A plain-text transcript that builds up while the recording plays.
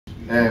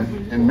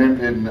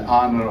in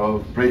honor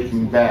of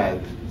Breaking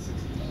Bad.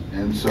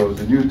 And so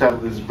the new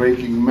title is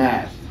Breaking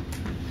Math.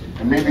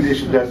 And maybe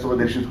that's what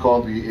they should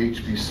call the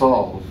HP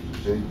Solve,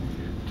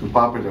 to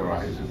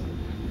popularize it.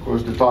 Of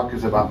course, the talk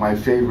is about my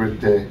favorite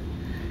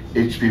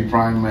HP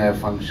prime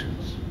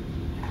functions.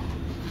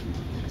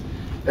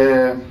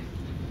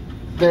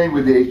 Playing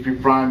with the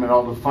HP prime and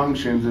all the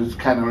functions, it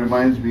kind of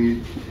reminds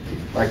me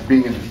like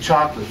being in the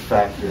chocolate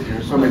factory.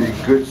 There's so many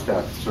good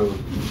stuff. So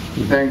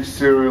thanks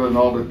Cyril and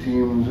all the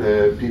teams,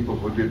 people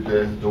who did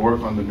the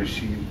work on the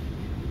machine.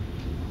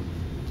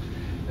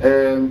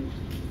 The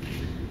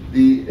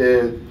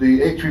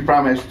HP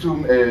prime has two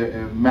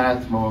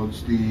math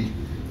modes, the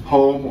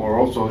home, or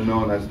also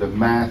known as the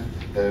math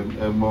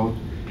mode,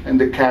 and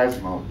the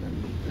CAS mode.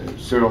 And,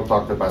 Cyril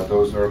talked about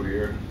those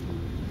earlier.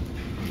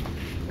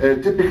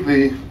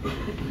 Typically,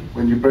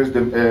 when you press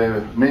the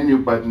menu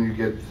button, you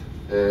get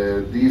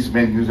these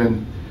menus,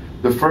 and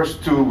the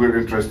first two we're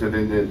interested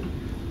in,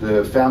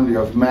 the family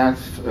of math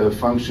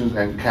functions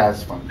and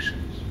CAS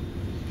functions.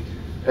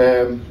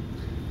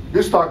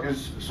 This talk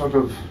is sort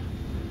of,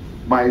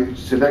 my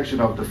selection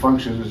of the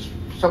functions is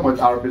somewhat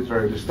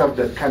arbitrary, the stuff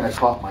that kind of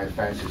caught my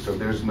fancy, so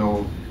there's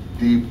no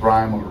deep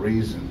rhyme or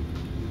reason.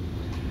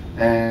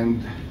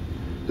 And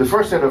the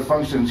first set of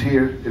functions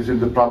here is in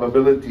the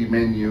probability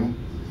menu,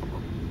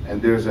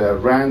 and there's a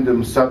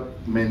random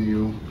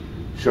sub-menu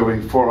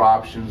showing 4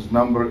 options: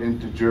 number,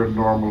 integer,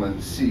 normal,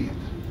 and seed.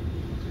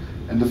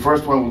 And the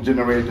first one will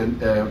generate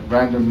a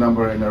random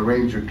number in a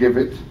range you give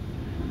it,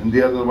 and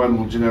the other one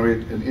will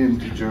generate an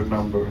integer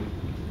number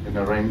in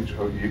a range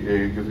or you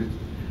give it,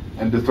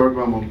 and the third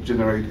one will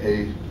generate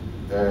a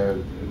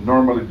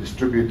normally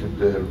distributed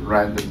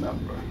random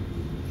number.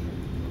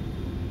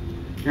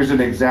 Here's an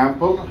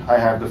example. I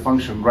have the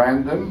function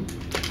random,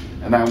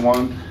 and I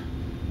want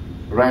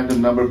a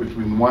random number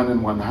between 1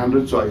 and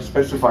 100, so I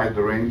specify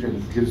the range,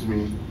 and it gives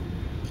me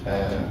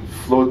a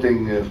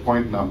floating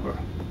point number.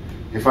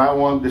 If I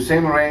want the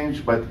same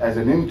range but as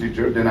an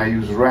integer, then I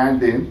use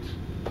randint,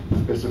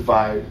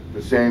 specify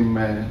the same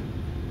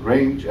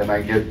range, and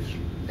I get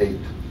 8.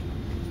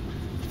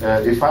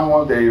 If I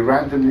want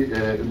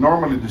a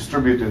normally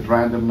distributed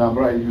random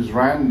number, I use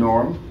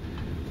randnorm.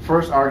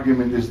 First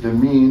argument is the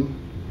mean,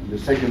 and the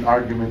second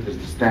argument is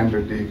the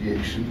standard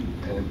deviation,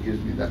 and it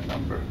gives me that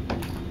number.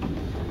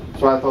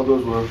 So I thought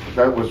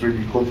that was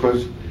really cool,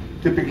 because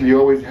typically you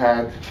always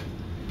had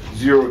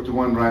 0 to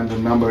 1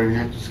 random number and you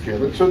had to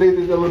scale it. So they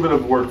did a little bit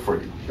of work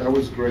for you. That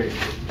was great.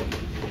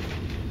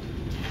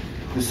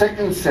 The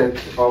second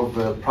set of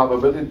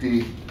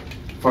probability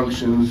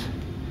functions,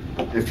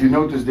 if you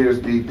notice, there's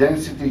the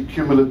density,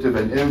 cumulative,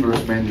 and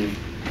inverse menu.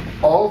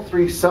 All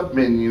 3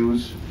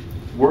 submenus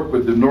work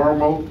with the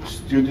normal,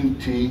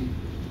 student t,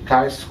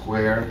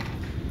 chi-square,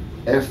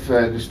 f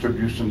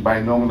distribution,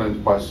 binomial,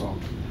 and Poisson.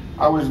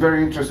 I was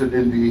very interested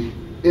in the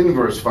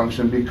inverse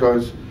function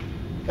because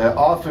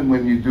often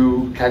when you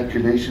do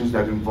calculations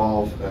that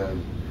involve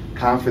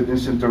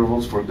confidence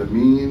intervals for the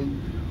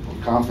mean, or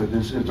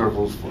confidence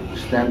intervals for the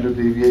standard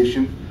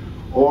deviation,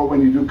 or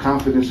when you do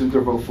confidence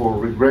interval for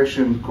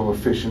regression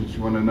coefficients,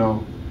 you want to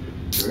know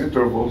your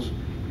intervals,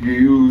 you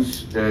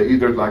use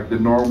either like the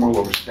normal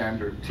or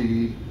standard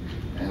t,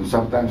 and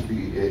sometimes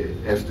the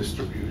f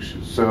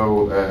distribution.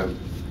 So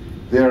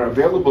they're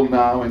available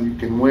now, and you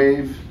can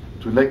wave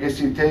to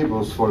legacy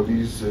tables for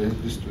these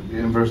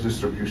inverse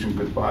distribution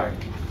goodbye.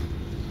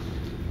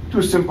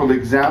 2 simple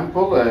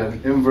example,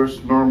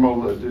 inverse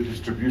normal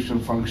distribution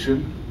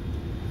function.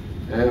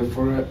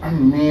 For a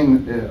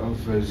mean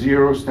of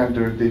 0,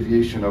 standard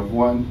deviation of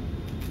 1,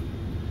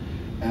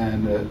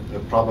 and a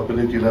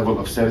probability level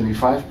of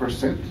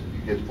 75%,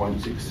 you get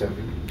 0.67.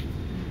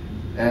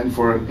 And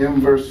for an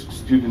inverse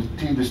student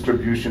t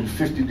distribution,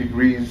 50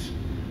 degrees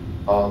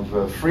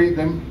of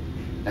freedom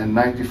and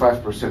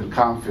 95%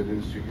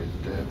 confidence, you get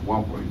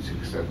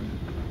 1.67.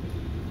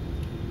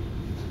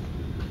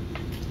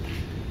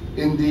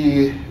 In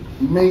the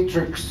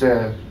matrix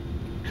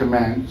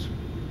commands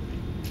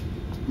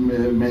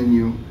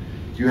menu,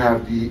 you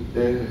have the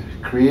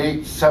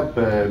create sub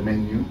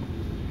menu,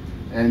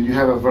 and you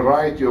have a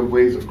variety of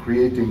ways of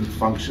creating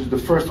functions. The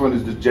first one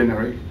is the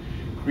generic.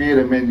 Create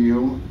a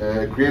menu,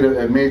 create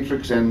a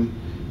matrix, and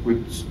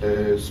with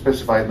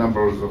specified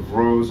numbers of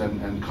rows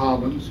and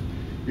columns.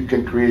 You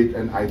can create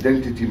an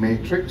identity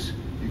matrix.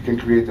 You can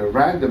create a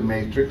random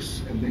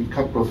matrix, and then a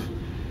couple of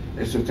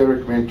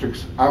esoteric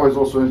matrix. I was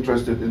also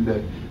interested in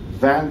the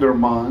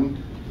Vandermonde.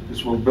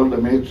 This will build a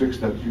matrix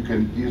that you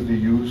can easily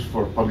use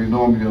for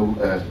polynomial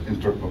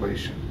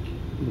interpolation,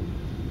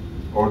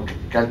 or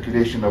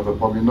calculation of a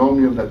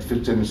polynomial that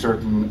fits in a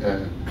certain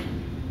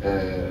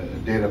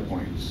data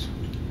points.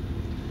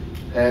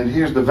 And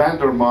here's the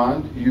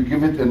Vandermonde. You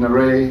give it an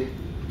array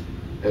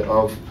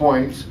of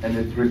points, and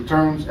it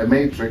returns a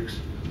matrix.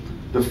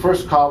 The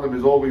first column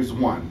is always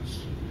ones.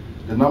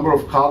 The number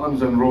of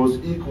columns and rows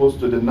equals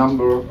to the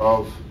number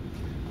of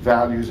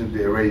values in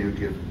the array you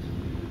give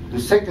it. The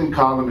second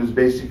column is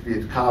basically,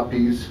 it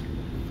copies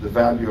the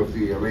value of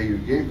the array you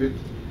gave it,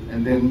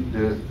 and then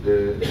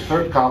the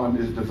third column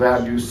is the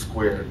value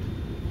squared.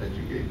 that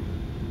you gave.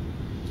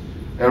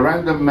 A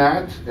random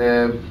math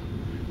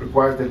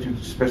requires that you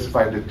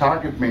specify the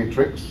target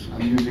matrix.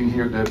 I'm using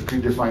here the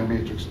predefined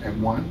matrix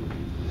M1.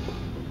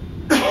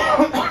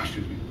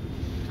 Excuse me.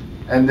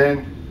 And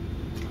then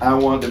I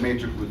want a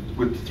matrix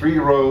with 3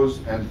 rows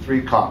and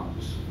 3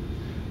 columns.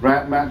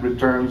 RandMath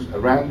returns a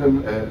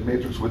random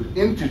matrix with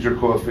integer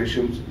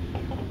coefficients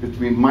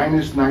between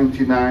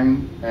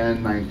 -99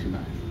 and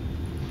 99.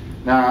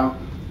 Now,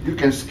 you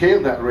can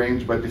scale that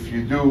range, but if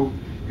you do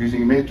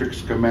using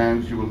matrix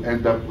commands, you will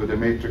end up with a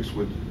matrix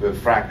with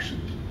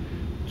fractions.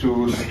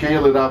 To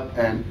scale it up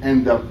and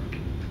end up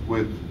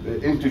with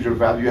integer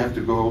value, you have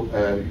to go.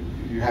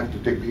 You have to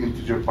take the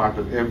integer part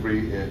of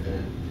every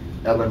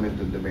element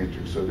in the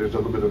matrix. So there's a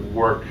little bit of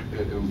work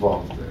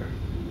involved there.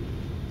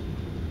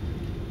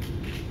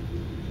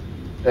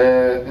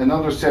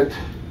 Another set,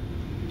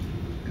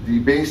 the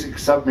basic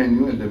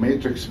submenu in the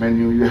matrix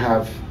menu, you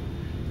have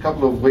a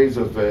couple of ways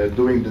of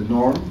doing the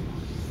norm.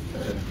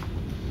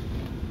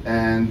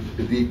 And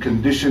the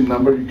condition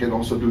number, you can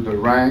also do the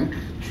rank,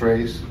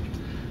 trace.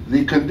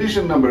 The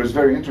condition number is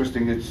very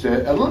interesting. It's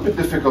a little bit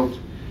difficult.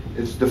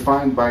 It's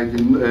defined by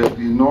the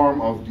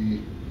norm of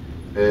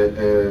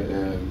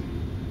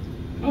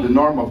the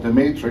norm of the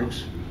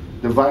matrix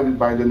divided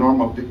by the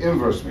norm of the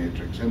inverse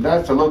matrix, and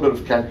that's a little bit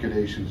of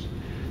calculations.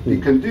 The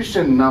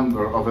condition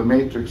number of a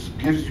matrix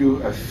gives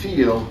you a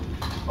feel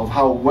of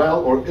how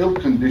well or ill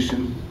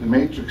conditioned the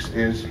matrix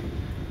is,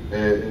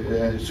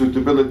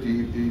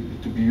 suitability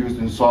to be used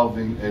in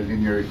solving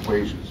linear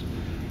equations.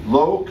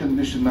 Low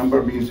condition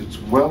number means it's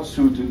well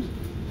suited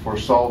for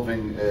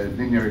solving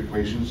linear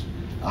equations.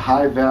 A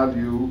high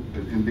value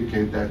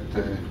indicate that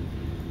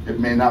it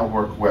may not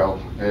work well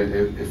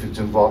if it's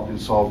involved in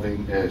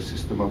solving a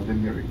system of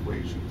linear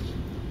equations.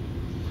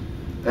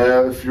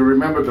 If you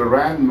remember the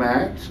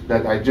RandMath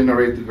that I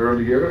generated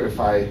earlier, if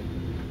I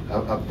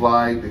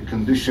apply the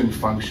condition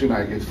function,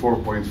 I get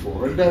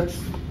 4.4, and that's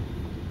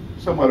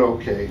somewhat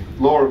okay.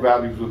 Lower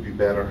values would be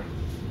better.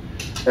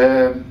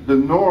 The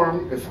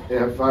norm,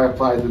 if I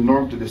apply the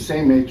norm to the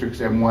same matrix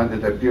M1,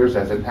 it appears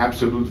as an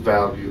absolute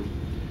value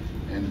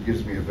and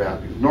gives me a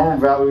value. Norm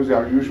values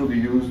are usually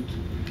used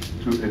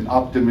in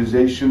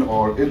optimization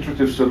or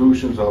iterative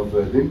solutions of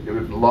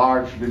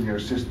large linear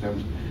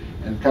systems,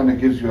 and kind of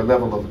gives you a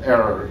level of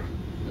error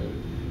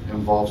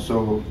involved.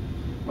 So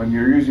when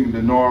you're using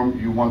the norm,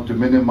 you want to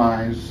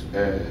minimize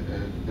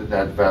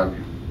that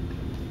value.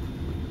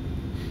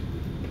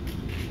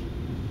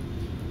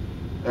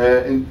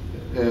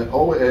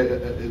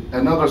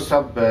 Another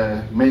sub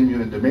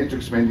menu in the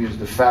matrix menu is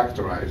the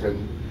factorize,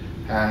 and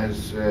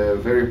has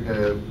very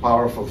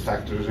powerful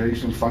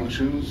factorization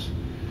functions.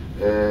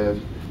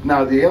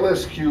 Now the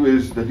LSQ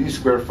is the least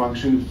square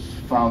function.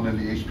 It's found in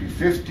the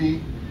HP50,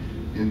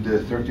 in the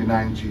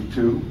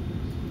 39G2,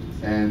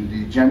 and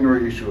the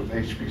January issue of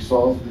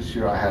hpcalc. This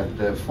year I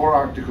had 4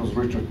 articles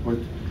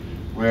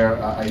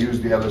where I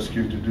used the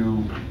LSQ to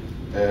do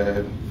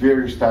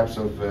various types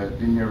of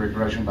linear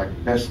regression, like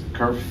best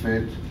curve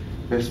fit,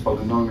 best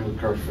polynomial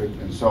curve fit,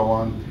 and so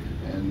on,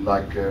 and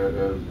like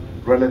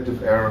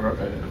relative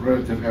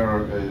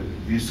error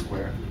least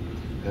square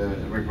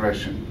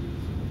regression.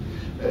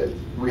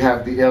 We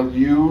have the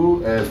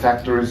LU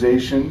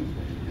factorization,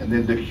 and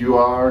then the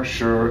QR,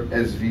 SURE,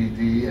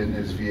 SVD, and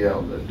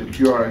SVL. The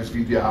QR,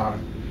 SVD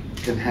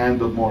can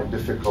handle more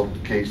difficult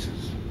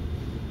cases.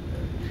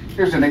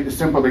 Here's a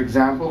simple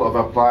example of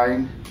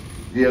applying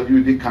the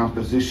LU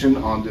decomposition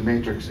on the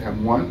matrix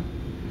M1.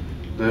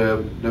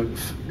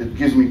 It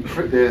gives me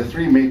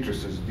 3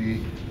 matrices: the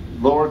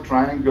lower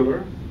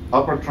triangular,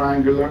 upper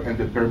triangular, and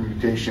the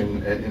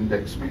permutation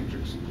index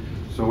matrix.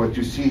 So what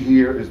you see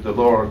here is the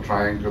lower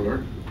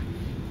triangular,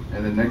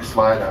 and the next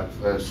slide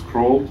I've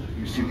scrolled.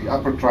 You see the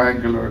upper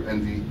triangular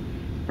and the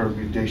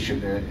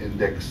permutation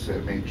index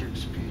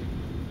matrix P.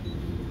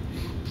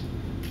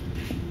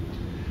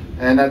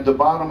 And at the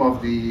bottom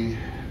of the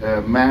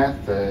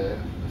math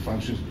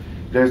functions,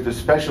 there's the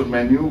special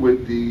menu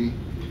with the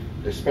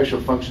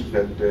special functions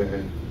that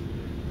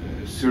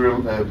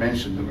Cyril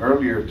mentioned them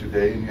earlier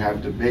today. And you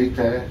have the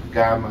beta,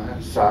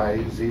 gamma,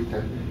 psi,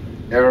 zeta,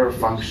 error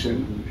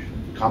function,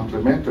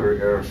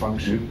 complementary error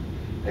function,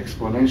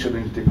 exponential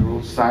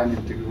integral, sine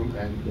integral,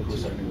 and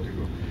cosine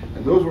integral.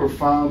 And those were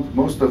found,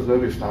 most of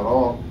them, if not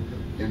all,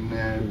 in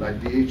like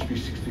the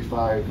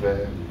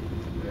HP65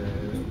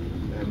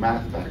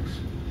 math packs.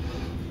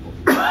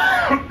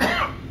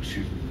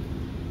 Excuse me.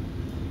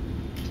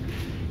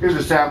 Here's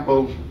a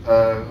sample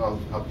of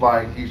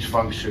applying each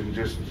function.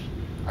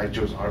 I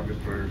chose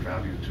arbitrary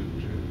value to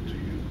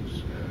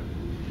use.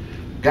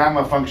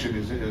 Gamma function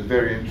is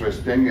very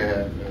interesting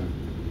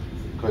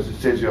because it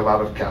saves you a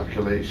lot of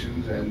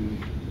calculations, and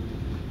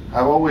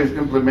I've always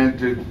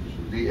implemented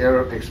the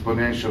error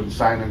exponential,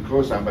 sine and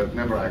cosine, but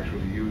never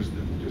actually used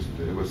them.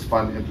 It was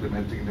fun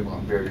implementing them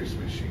on various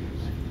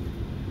machines.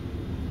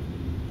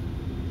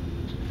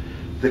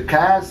 The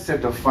CAS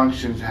set of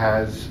functions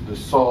has the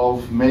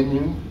solve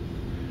menu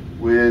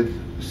with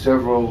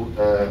several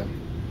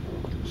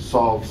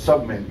solve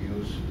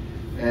submenus,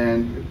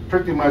 and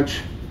pretty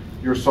much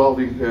you're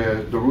solving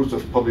the roots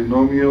of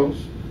polynomials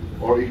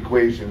or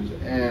equations,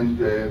 and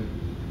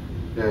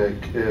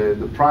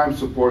the prime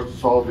supports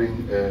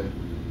solving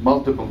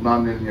multiple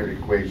nonlinear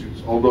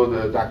equations, although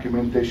the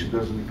documentation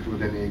doesn't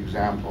include any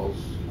examples,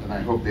 and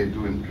I hope they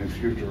do in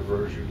future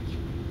versions.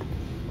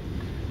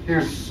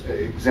 Here's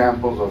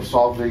examples of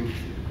solving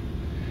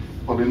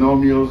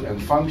polynomials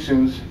and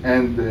functions,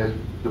 and the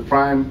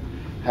prime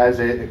has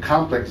a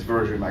complex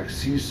version, like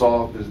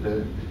C-solve is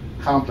the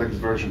complex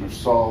version of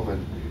solve,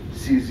 and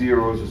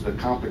C-zeros is the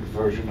complex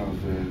version of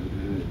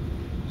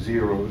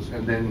zeros,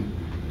 and then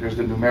there's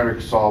the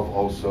numeric solve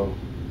also.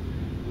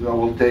 That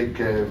will take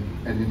an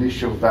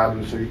initial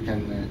value so you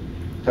can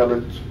tell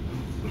it,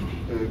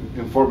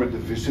 inform it the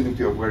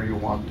vicinity of where you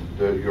want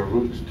your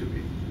root to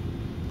be.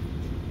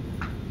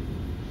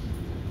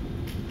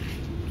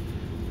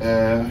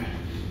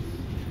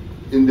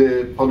 In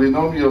the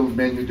polynomial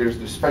menu, there's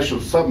the special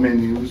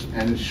submenus,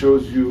 and it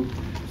shows you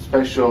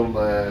special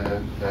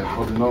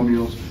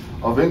polynomials.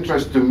 Of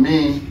interest to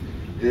me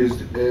is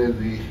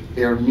the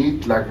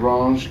Hermite,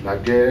 Lagrange,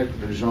 Laguerre,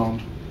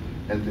 Legendre,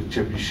 and the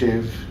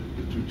Chebyshev,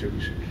 the two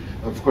Chebyshev.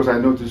 Of course, I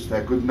noticed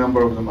that a good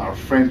number of them are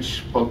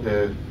French,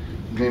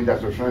 named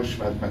after French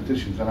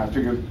mathematicians, and I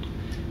figured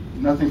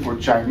nothing for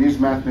Chinese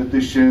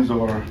mathematicians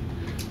or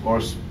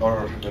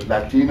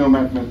Latino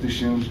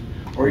mathematicians,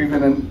 or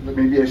even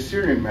maybe a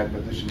Syrian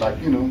mathematician, like,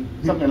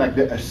 something like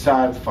the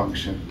Assad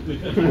function.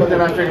 But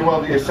then I figured,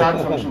 well, the Assad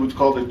function was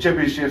called the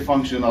Chebyshev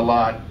function a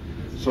lot.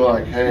 So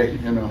like, hey,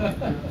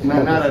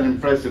 not an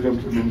impressive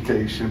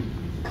implementation.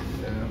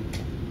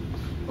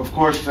 Of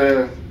course,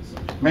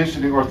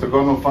 mentioning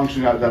orthogonal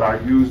functions that are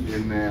used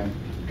in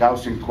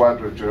Gaussian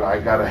quadrature, I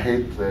got a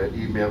hate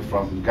email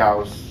from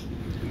Gauss,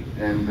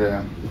 and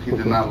he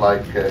did not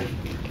like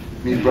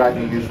me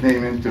dragging his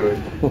name into it.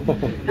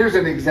 Here's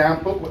an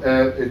example.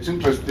 It's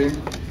interesting.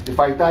 If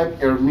I type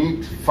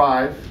Hermite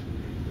 5,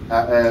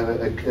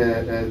 the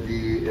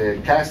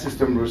CAS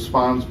system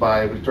responds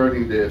by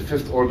returning the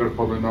fifth order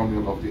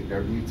polynomial of the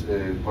Hermite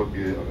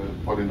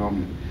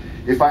polynomial.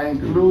 If I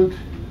include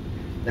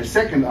a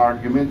second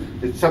argument,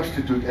 it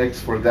substitutes x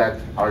for that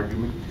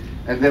argument,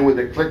 and then with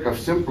a click of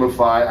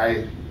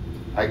simplify,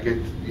 I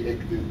get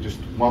just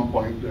 1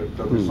 point,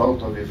 the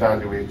result of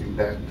evaluating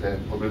that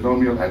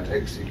polynomial at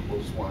x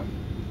equals 1.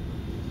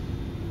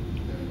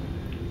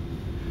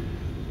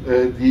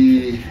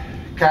 The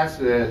CAS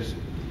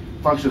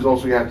functions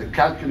also have the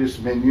calculus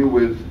menu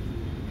with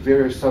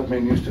various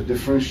submenus to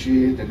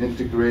differentiate and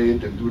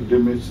integrate and do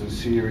limits and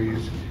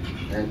series,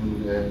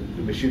 and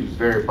the machine is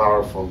very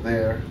powerful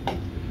there.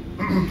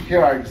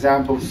 Here are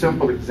examples,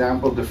 simple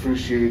example,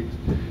 differentiate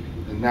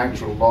the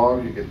natural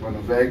log, you get 1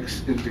 of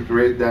x,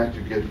 integrate that,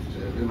 you get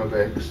ln of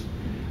x.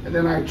 And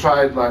then I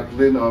tried like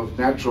ln of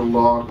natural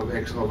log of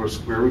x over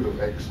square root of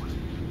x.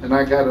 And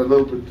I got a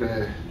little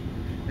bit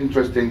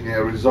interesting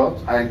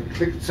result. I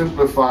clicked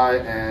simplify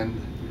and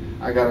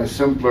I got a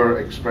simpler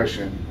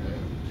expression.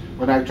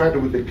 When I tried it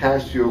with the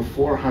Casio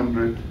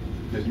 400,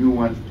 the new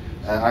one,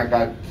 I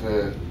got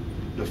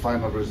the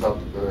final result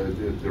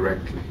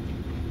directly.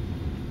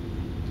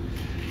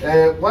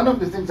 One of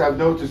the things I've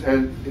noticed,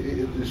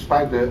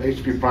 despite the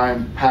HP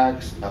prime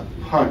packs a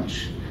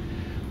punch,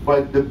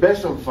 but the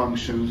Bessel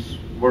functions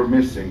were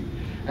missing.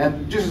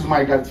 And just as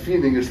my gut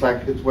feeling, it's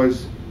like it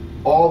was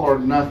all or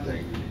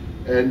nothing.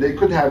 And they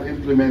could have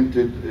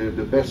implemented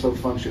the Bessel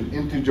function,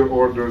 integer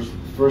orders,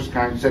 first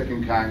kind,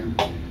 second kind.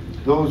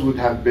 Those would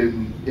have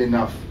been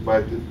enough,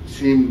 but it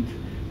seemed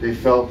they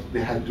felt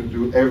they had to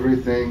do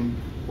everything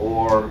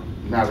or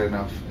not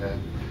enough.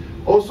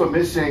 Also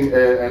missing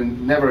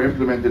and never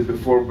implemented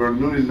before,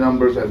 Bernoulli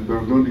numbers and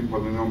Bernoulli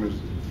polynomials.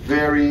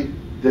 Very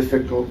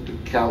difficult to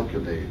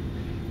calculate,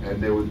 and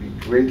they would be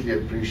greatly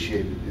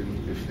appreciated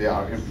if they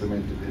are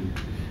implemented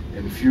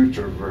in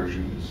future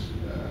versions.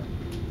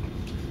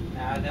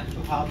 They're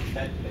too hard to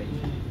calculate.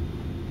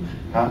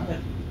 Huh?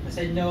 I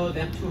said no,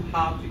 they're too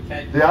hard to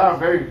calculate. They are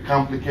very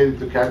complicated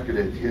to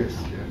calculate, yes.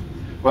 Yeah.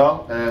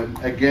 Well,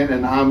 again,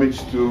 an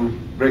homage to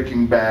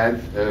Breaking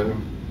Bad.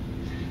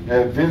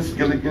 Vince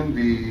Gilligan,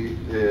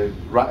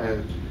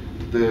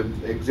 the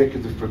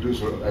executive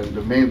producer and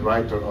the main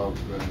writer of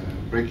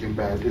Breaking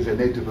Bad, is a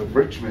native of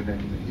Richmond,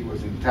 and he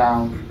was in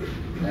town,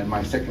 and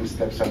my second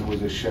stepson, who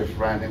was a chef,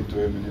 ran into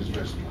him in his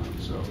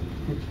restaurant. So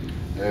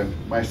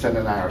my son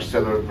and I are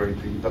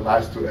celebrating the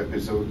last 2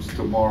 episodes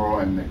tomorrow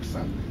and next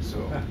Sunday. So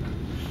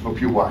hope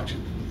you watch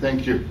it.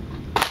 Thank you.